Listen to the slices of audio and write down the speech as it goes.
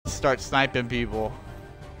start sniping people.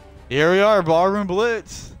 Here we are, Ballroom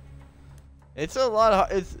Blitz. It's a lot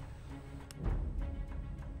of, it's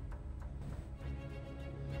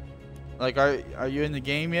like, are you in the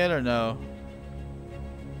game yet or no?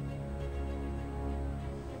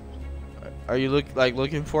 Are you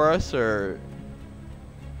looking for us, or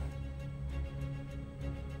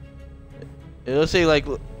it'll say like,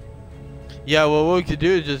 yeah, well, what we could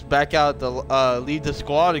do is just back out the leave the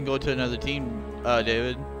squad and go to another team,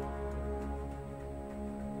 David.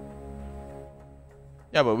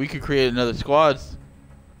 Yeah, but we could create another squad.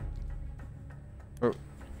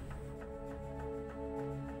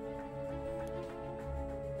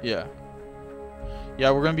 Yeah.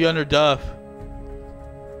 Yeah, we're gonna be under Duff.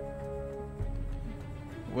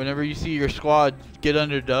 Whenever you see your squad, get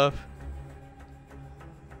under Duff.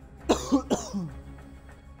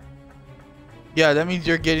 Yeah, that means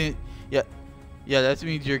you're getting. Yeah, that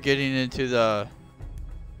means you're getting into the.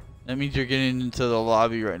 That means you're getting into the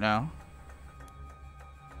lobby right now.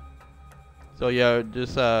 So yeah,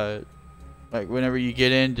 just like whenever you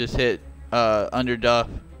get in, just hit under Duff.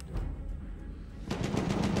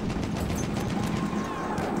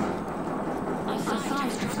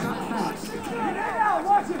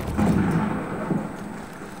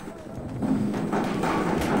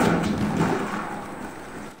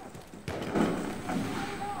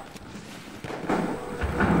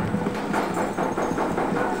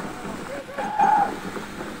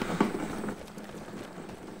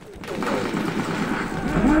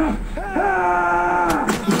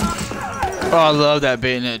 Oh, I love that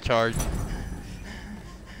bayonet charge.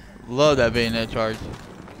 Love that bayonet charge.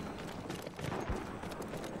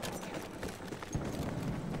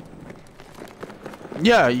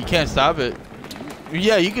 Yeah, you can't stop it.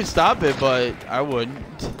 Yeah, you can stop it, but I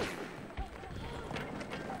wouldn't.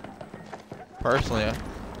 Personally.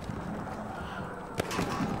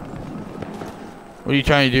 What are you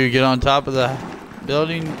trying to do? Get on top of the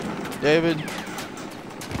building, David?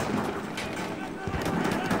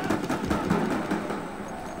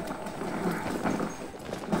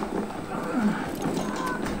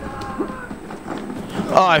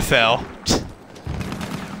 Oh, I fell.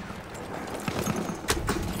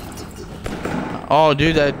 Oh,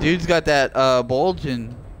 dude, that dude's got that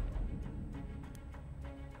bulging.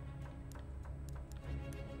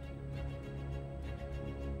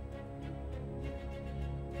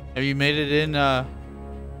 Have you made it in,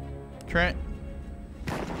 Trent?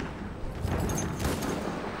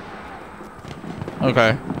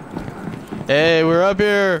 Okay. Hey, we're up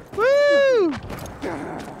here. Woo!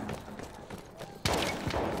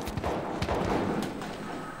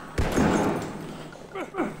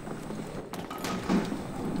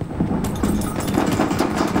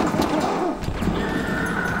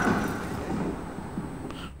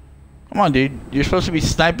 Come on, dude. You're supposed to be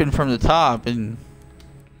sniping from the top, and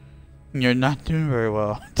you're not doing very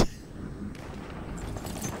well.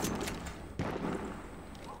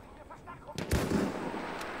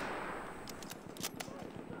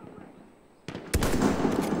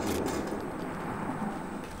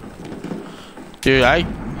 Dude,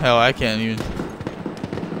 hell, I can't even.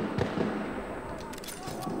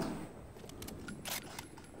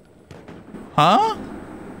 Huh?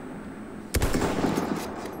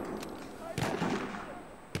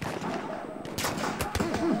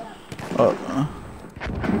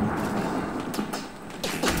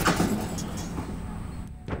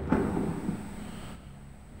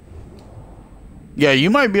 Yeah,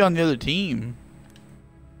 you might be on the other team.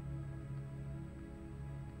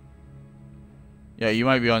 Yeah, you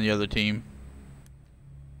might be on the other team.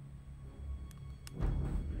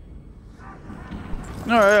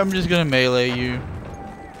 Alright, I'm just gonna melee you.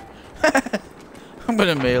 I'm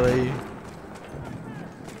gonna melee you.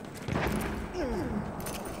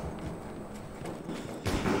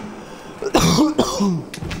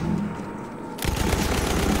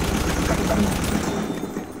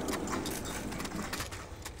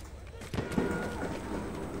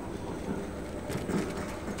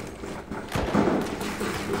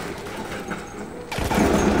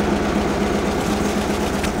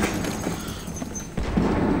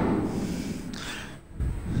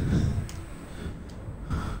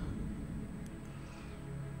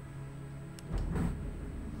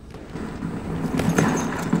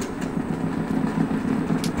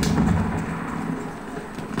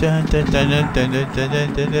 Dun, dun, dun, dun, dun, dun,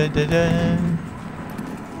 dun, dun, dun, dun, dun.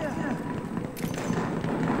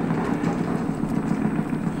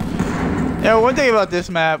 Yeah, one thing about this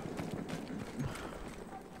map.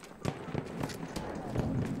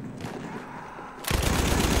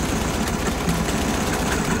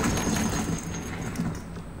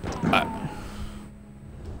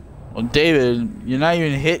 Well, David, you're not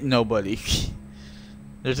even hitting nobody.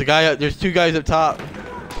 There's a guy up. There's two guys up top.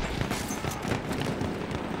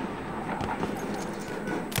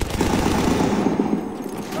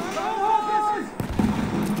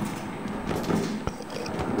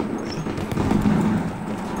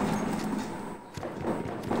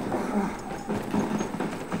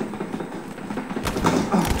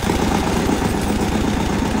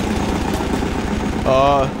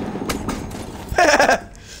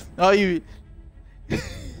 Oh, you.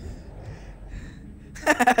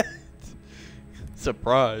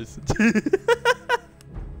 Surprise.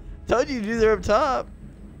 Told you they're up top.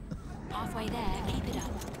 Halfway there, keep it up.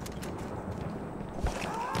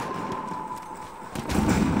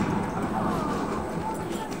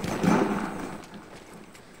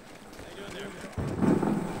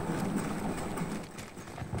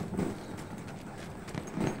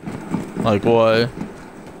 Like what?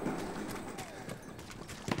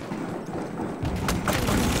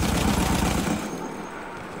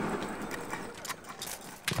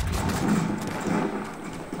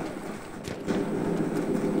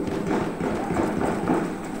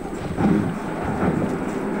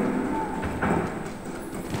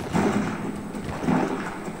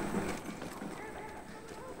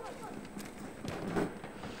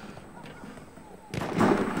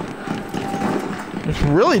 There's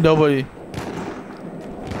really nobody.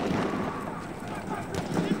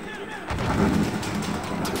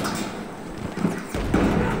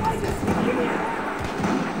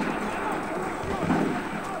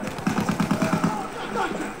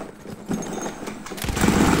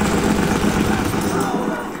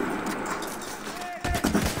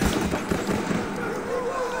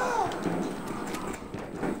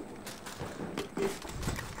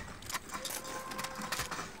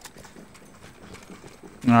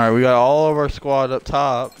 Alright, we got all of our squad up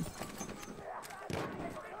top.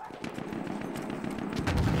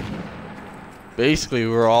 Basically,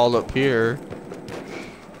 we're all up here.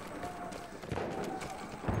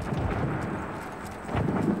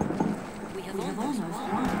 We have almost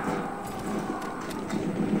won.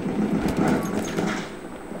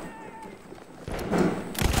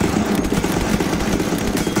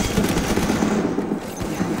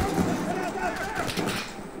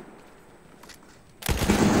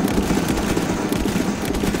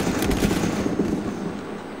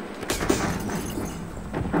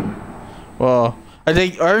 Well, I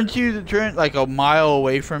think, aren't you, Trent, like a mile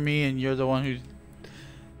away from me, and you're the one who's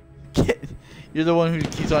you're the one who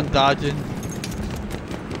keeps on dodging?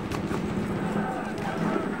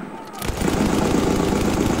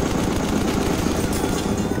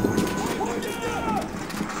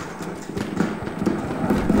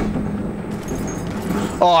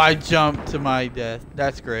 Oh, I jumped to my death.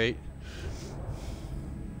 That's great.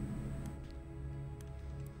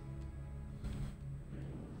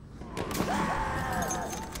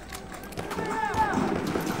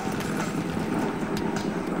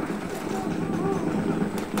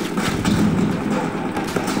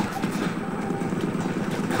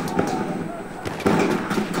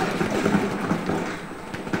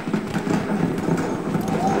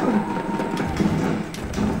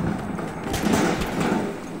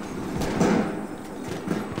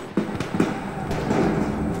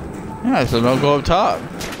 Yeah, so don't go up top.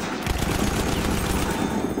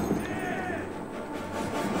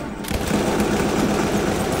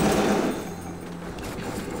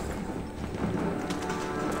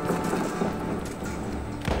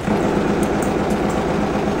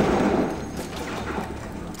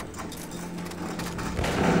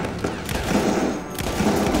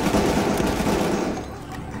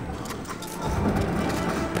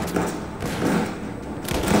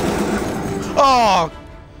 Oh!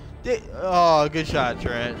 Oh, good shot,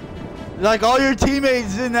 Trent. Like all your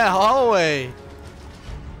teammates in that hallway.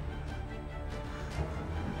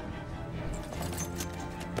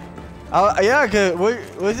 Yeah, cause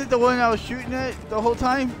was it the one I was shooting at the whole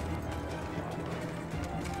time?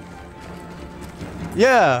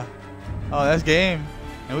 Yeah. Oh, that's game.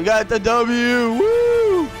 And we got the W.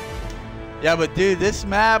 Woo! Yeah, but dude, this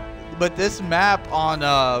map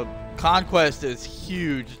on Conquest is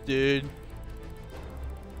huge, dude.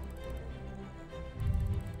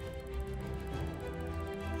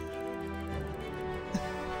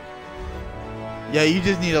 Yeah, you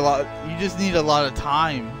just need a lot. You just need a lot of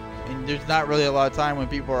time, and there's not really a lot of time when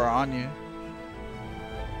people are on you.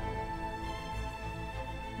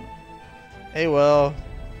 Hey, well,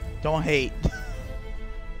 don't hate.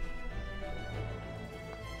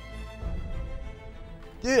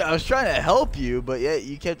 Dude, I was trying to help you, but yeah,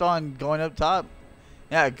 you kept on going up top.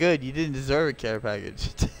 Yeah, good. You didn't deserve a care package.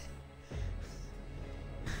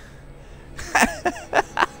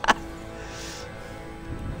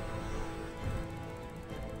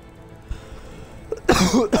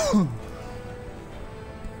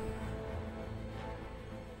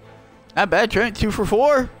 Not bad, Trent. 2 for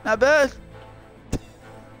 4. Not bad.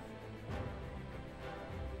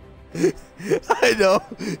 I know.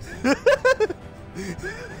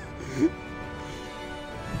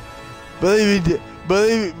 believe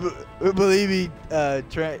me,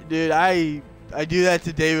 Trent, dude. I do that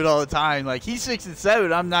to David all the time. Like, he's 6 and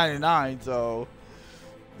 7. I'm 9 and 9. So.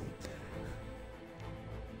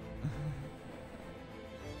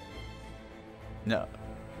 No.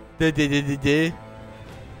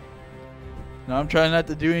 No, I'm trying not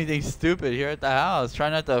to do anything stupid here at the house.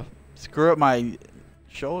 Trying not to screw up my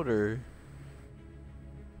shoulder.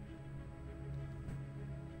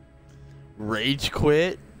 Rage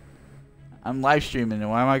quit? I'm live streaming, and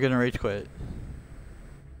why am I gonna rage quit?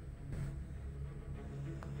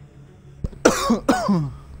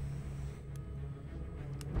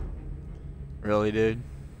 Really, dude?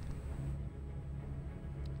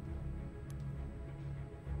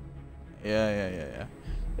 Yeah.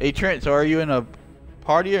 Hey, Trent, so are you in a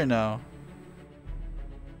party or no?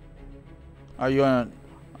 Are you on,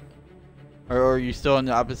 or are you still on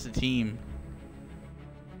the opposite team?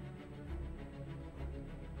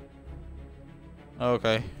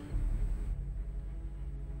 Okay.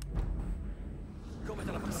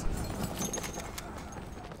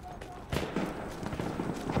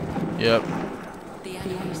 Yep. The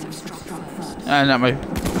enemies have struck first. Ah, not my.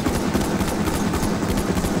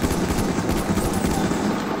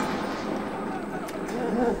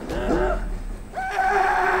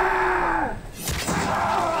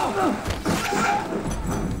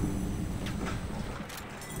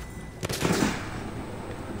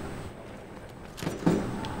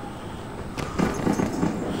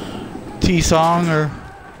 T-song or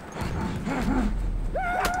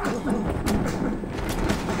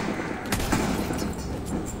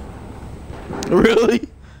really?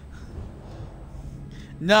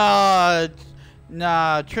 Nah,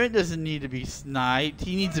 Trent doesn't need to be sniped.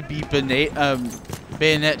 He needs to be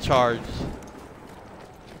bayonet charged.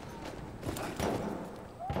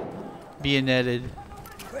 Bayoneted.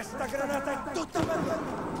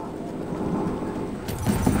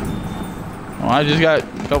 Well, I just got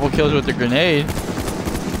a couple kills with the grenade.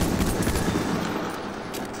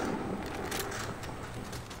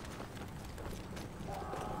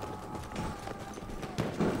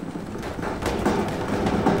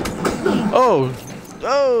 Oh!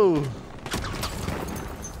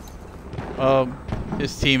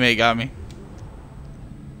 His teammate got me.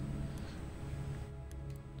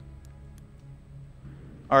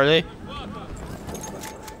 Are they?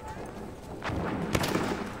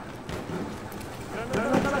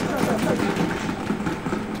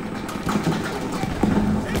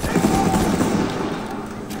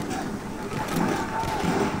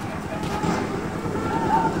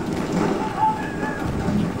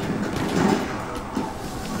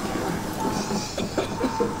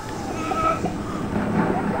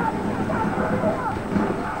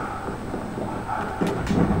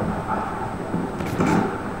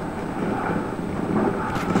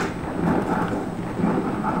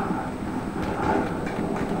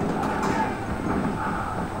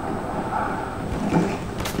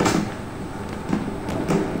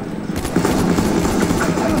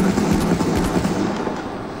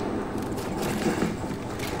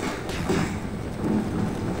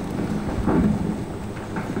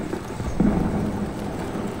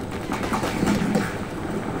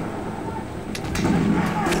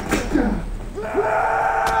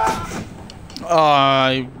 Oh,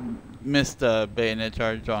 I missed a bayonet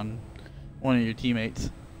charge on one of your teammates.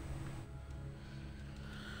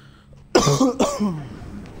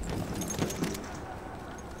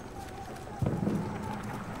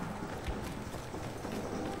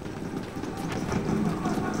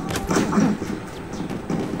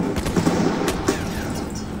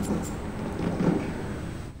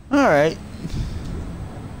 All right,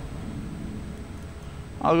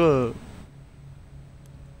 I'll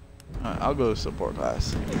go support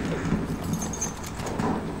class.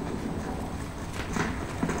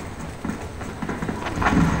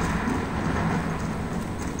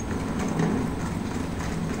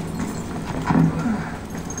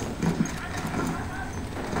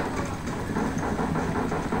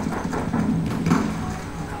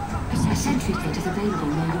 A sentry kit is available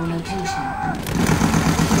near your location.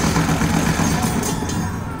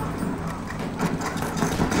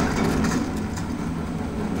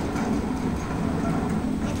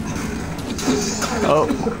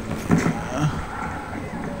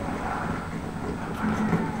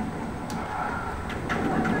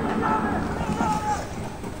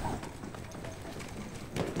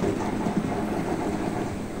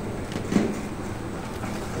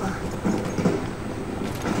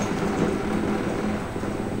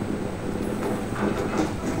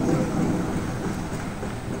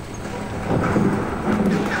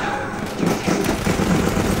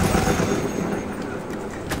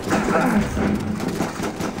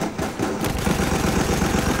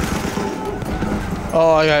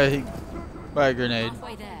 Oh, I got hit by a grenade.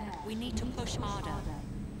 Halfway there. We need to push harder.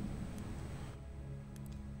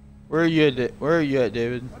 Where are you at? Where are you at,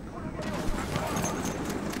 David?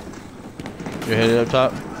 You're headed up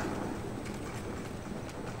top?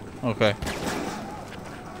 Okay.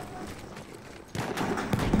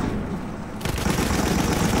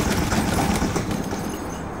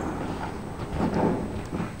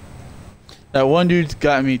 That one dude's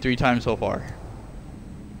got me 3 times so far.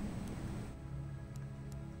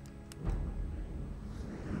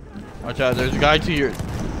 Watch out, there's a guy to your...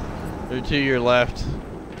 They're to your left.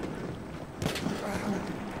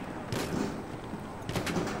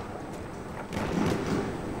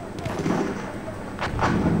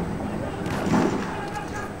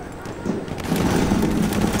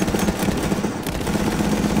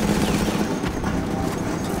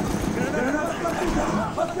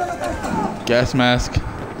 Gas mask.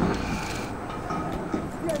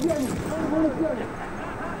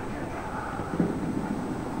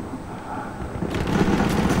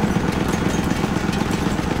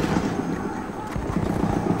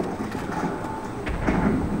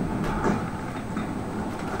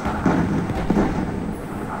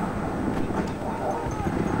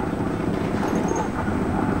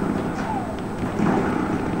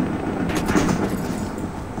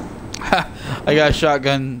 I got a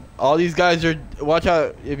shotgun. All these guys are... Watch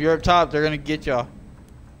out. If you're up top, they're gonna get y'all.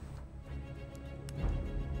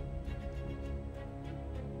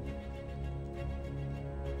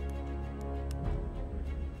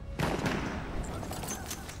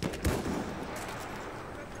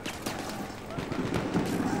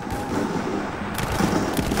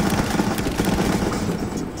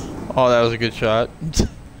 Oh, that was a good shot.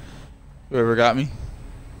 Whoever got me.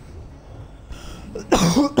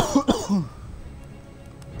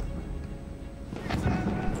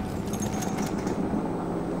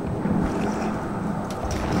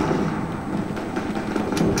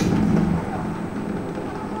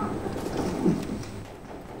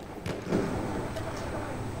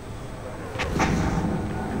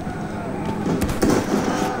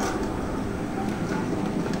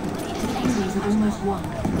 Enemies have almost won.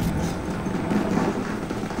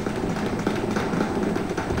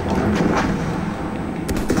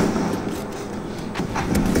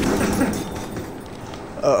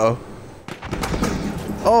 Uh-oh.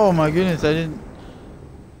 Oh my goodness, I didn't...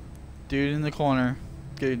 Dude in the corner.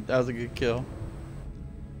 Good, that was a good kill.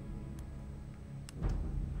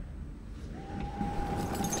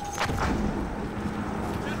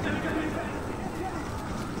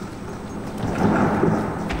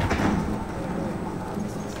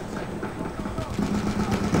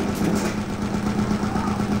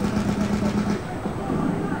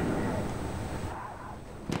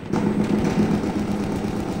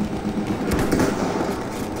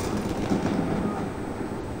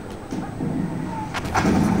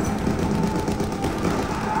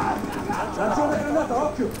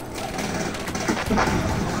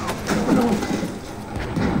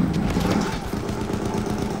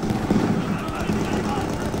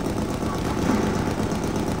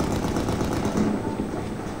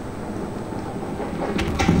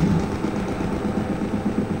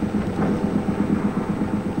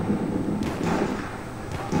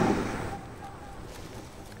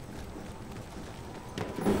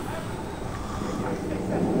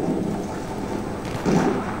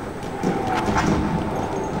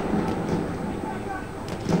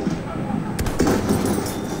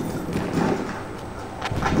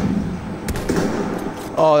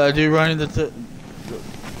 Oh, that dude running the...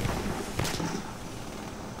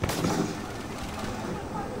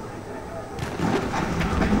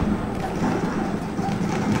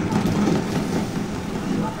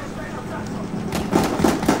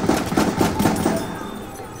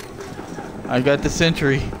 I got the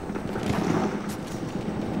sentry.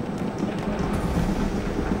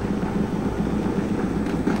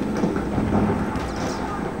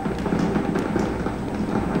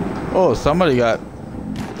 Oh, somebody got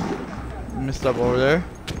messed up over there.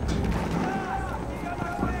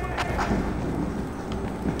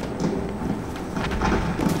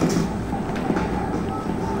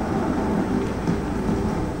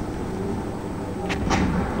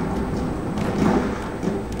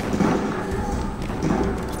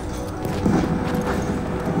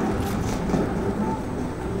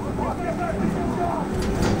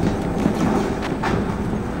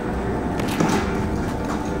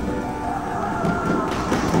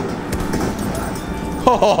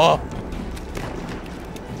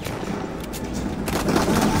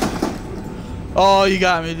 Oh, you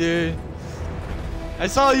got me, dude. I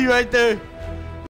saw you right there.